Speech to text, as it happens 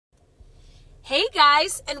Hey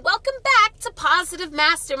guys, and welcome back to Positive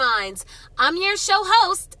Masterminds. I'm your show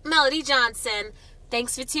host, Melody Johnson.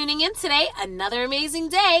 Thanks for tuning in today. Another amazing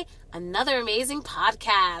day, another amazing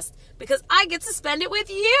podcast, because I get to spend it with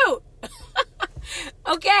you.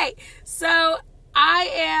 Okay, so I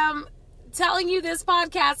am telling you this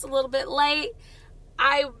podcast a little bit late.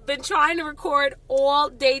 I've been trying to record all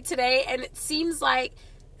day today, and it seems like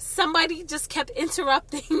somebody just kept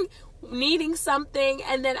interrupting needing something,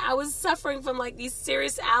 and then I was suffering from like these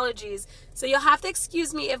serious allergies, so you'll have to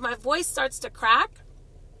excuse me if my voice starts to crack.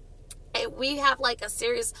 And we have like a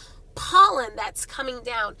serious pollen that's coming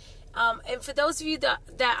down, and for those of you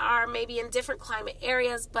that are maybe in different climate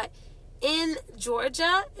areas, but in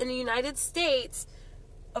Georgia, in the United States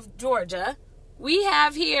of Georgia, we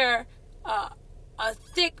have here a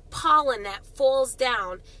thick pollen that falls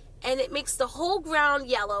down, and it makes the whole ground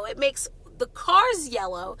yellow. It makes the cars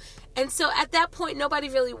yellow. And so at that point, nobody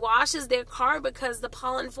really washes their car because the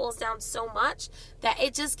pollen falls down so much that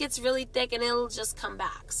it just gets really thick and it'll just come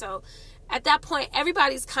back. So at that point,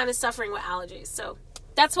 everybody's kind of suffering with allergies. So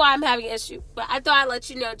that's why I'm having an issue. But I thought I'd let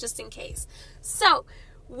you know just in case. So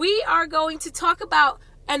we are going to talk about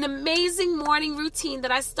an amazing morning routine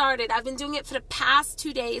that I started. I've been doing it for the past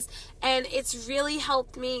 2 days, and it's really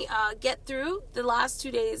helped me get through the last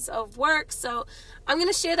 2 days of work. So I'm going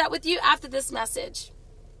to share that with you after this message.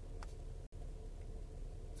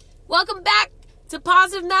 Welcome back to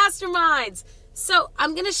Positive Masterminds. So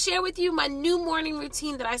I'm going to share with you my new morning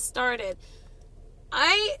routine that I started.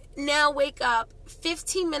 I now wake up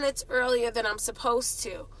 15 minutes earlier than I'm supposed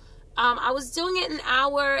to. I was doing it an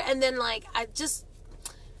hour, and then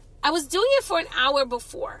I was doing it for an hour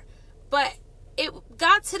before, but it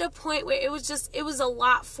got to the point where it was a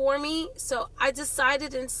lot for me. So I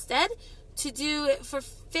decided instead to do it for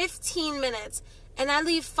 15 minutes, and I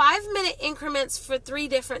leave 5-minute increments for 3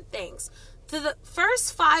 different things. For the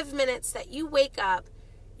first 5 minutes that you wake up,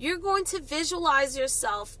 you're going to visualize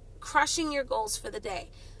yourself crushing your goals for the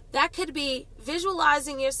day. That could be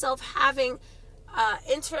visualizing yourself having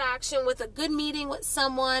interaction with a good meeting with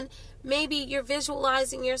someone. Maybe you're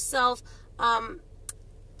visualizing yourself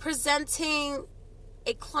presenting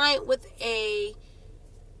a client with a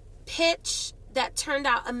pitch that turned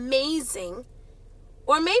out amazing,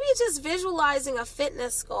 or maybe just visualizing a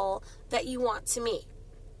fitness goal that you want to meet.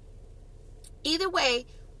 Either way,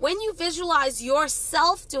 when you visualize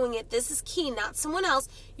yourself doing it, this is key, not someone else.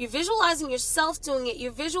 You're visualizing yourself doing it.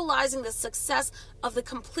 You're visualizing the success of the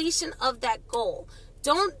completion of that goal.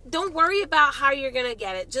 Don't worry about how you're going to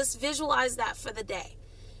get it. Just visualize that for the day.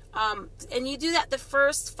 And you do that the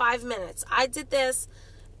first 5 minutes. I did this.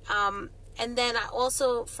 And then I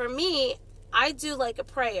also, for me, I do like a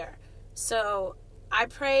prayer. So I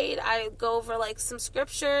prayed. I go over like some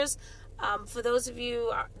scriptures. For those of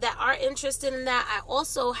you that are interested in that, I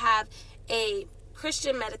also have a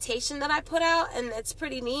Christian meditation that I put out, and it's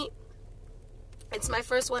pretty neat. It's my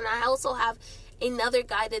first one. I also have another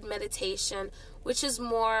guided meditation, which is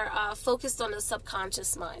more focused on the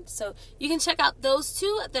subconscious mind. So you can check out those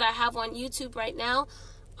 2 that I have on YouTube right now.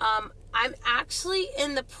 I'm actually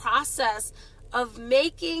in the process of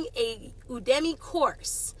making a Udemy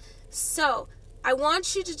course. So I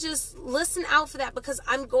want you to just listen out for that, because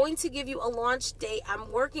I'm going to give you a launch date.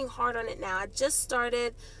 I'm working hard on it now. I just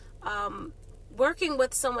started working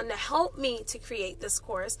with someone to help me to create this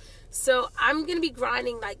course. So I'm going to be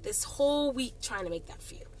grinding like this whole week trying to make that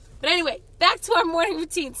for you. But anyway, back to our morning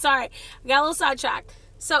routine. Sorry, I got a little sidetracked.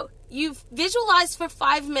 So you've visualized for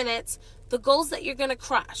 5 minutes the goals that you're going to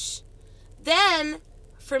crush. Then,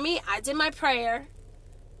 for me, I did my prayer.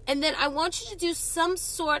 And then I want you to do some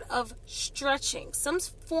sort of stretching, some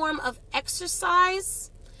form of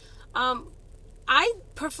exercise. I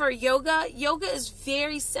prefer yoga. Yoga is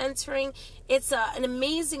very centering. It's an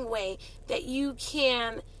amazing way that you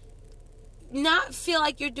can not feel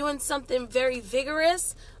like you're doing something very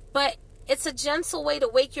vigorous, but it's a gentle way to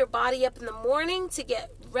wake your body up in the morning to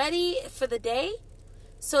get ready for the day.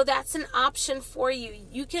 So that's an option for you.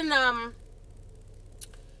 You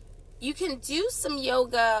can do some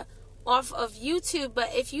yoga off of YouTube,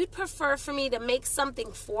 but if you'd prefer for me to make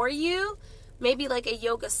something for you, maybe like a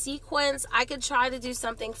yoga sequence, I could try to do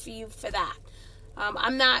something for you for that.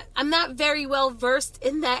 I'm not very well versed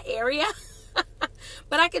in that area,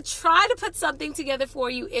 but I could try to put something together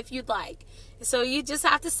for you if you'd like. So you just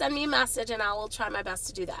have to send me a message, and I will try my best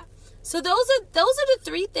to do that. So those are the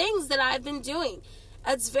 3 things that I've been doing.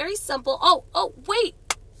 It's very simple. Oh, wait.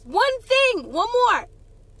 One more.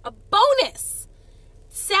 A bonus.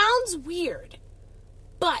 Sounds weird,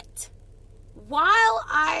 but while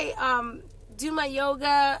I do my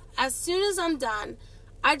yoga, as soon as I'm done,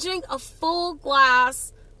 I drink a full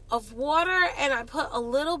glass of water and I put a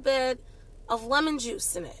little bit of lemon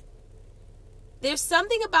juice in it. There's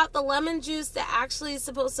something about the lemon juice that actually is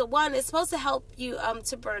supposed to, it's supposed to help you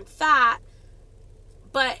to burn fat,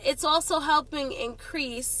 but it's also helping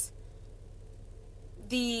increase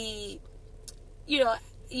the,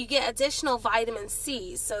 you get additional vitamin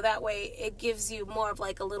C, so that way it gives you more of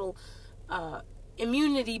like a little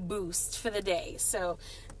immunity boost for the day. So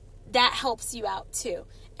that helps you out too.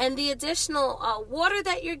 And the additional water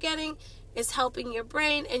that you're getting is helping your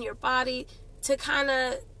brain and your body to kind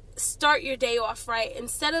of start your day off right.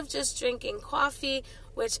 Instead of just drinking coffee,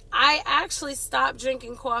 which I actually stopped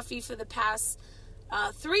drinking coffee for the past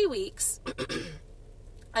 3 weeks,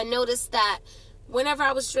 I noticed that whenever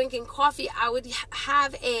I was drinking coffee, I would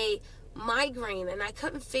have a migraine, and I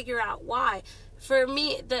couldn't figure out why. For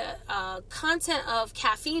me, the content of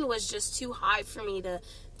caffeine was just too high for me to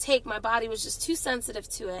take. My body was just too sensitive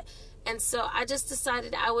to it. And so I just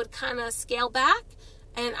decided I would kind of scale back,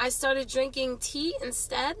 and I started drinking tea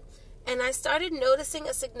instead. And I started noticing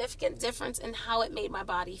a significant difference in how it made my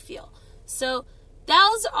body feel. So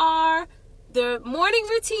those are the morning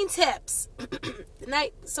routine tips.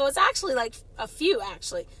 So it's actually like a few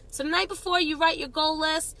actually. So the night before, you write your goal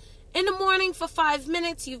list. In the morning for 5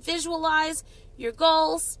 minutes, you visualize your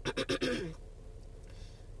goals.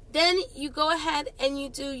 Then you go ahead and you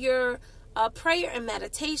do your prayer and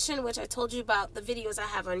meditation, which I told you about the videos I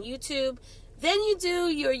have on YouTube. Then you do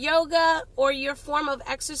your yoga or your form of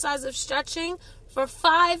exercise of stretching for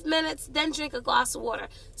 5 minutes, then drink a glass of water.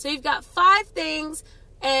 So you've got 5 things,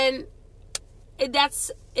 and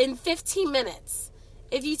that's in 15 minutes.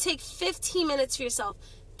 If you take 15 minutes for yourself,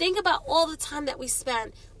 think about all the time that we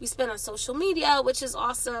spend. We spend on social media, which is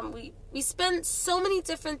awesome. We spend so many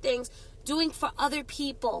different things doing for other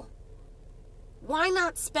people. Why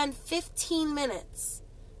not spend 15 minutes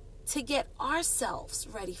to get ourselves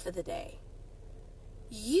ready for the day?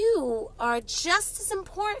 You are just as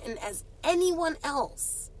important as anyone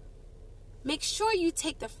else. Make sure you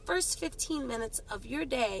take the first 15 minutes of your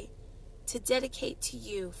day to dedicate to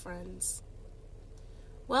you, friends.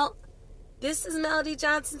 Well, this is Melody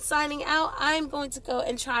Johnson signing out. I'm going to go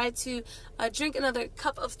and try to drink another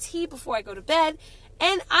cup of tea before I go to bed.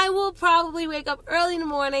 And I will probably wake up early in the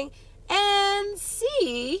morning and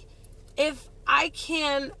see if I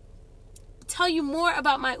can tell you more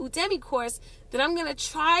about my Udemy course that I'm going to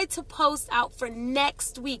try to post out for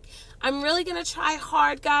next week. I'm really going to try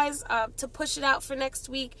hard, guys, to push it out for next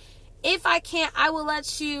week. If I can't, I will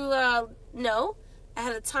let you know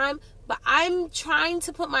ahead of time. But I'm trying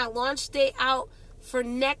to put my launch date out for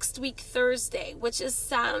next week, Thursday, which is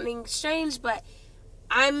sounding strange, but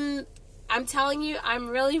I'm telling you, I'm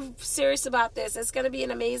really serious about this. It's going to be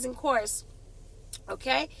an amazing course.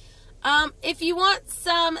 Okay? If you want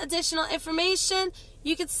some additional information,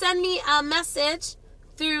 you could send me a message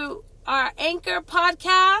through our Anchor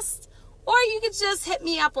podcast, or you could just hit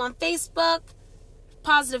me up on Facebook,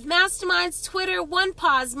 Positive Masterminds, Twitter, One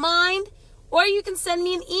Pause Mind, or you can send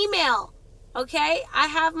me an email. Okay? I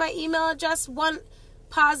have my email address,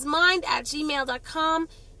 onepausemind@gmail.com.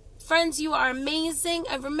 Friends, you are amazing.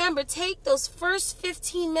 And remember, take those first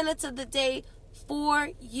 15 minutes of the day for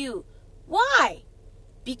you. Why?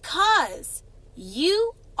 Because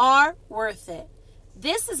you are worth it.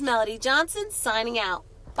 This is Melody Johnson signing out.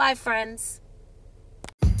 Bye, friends.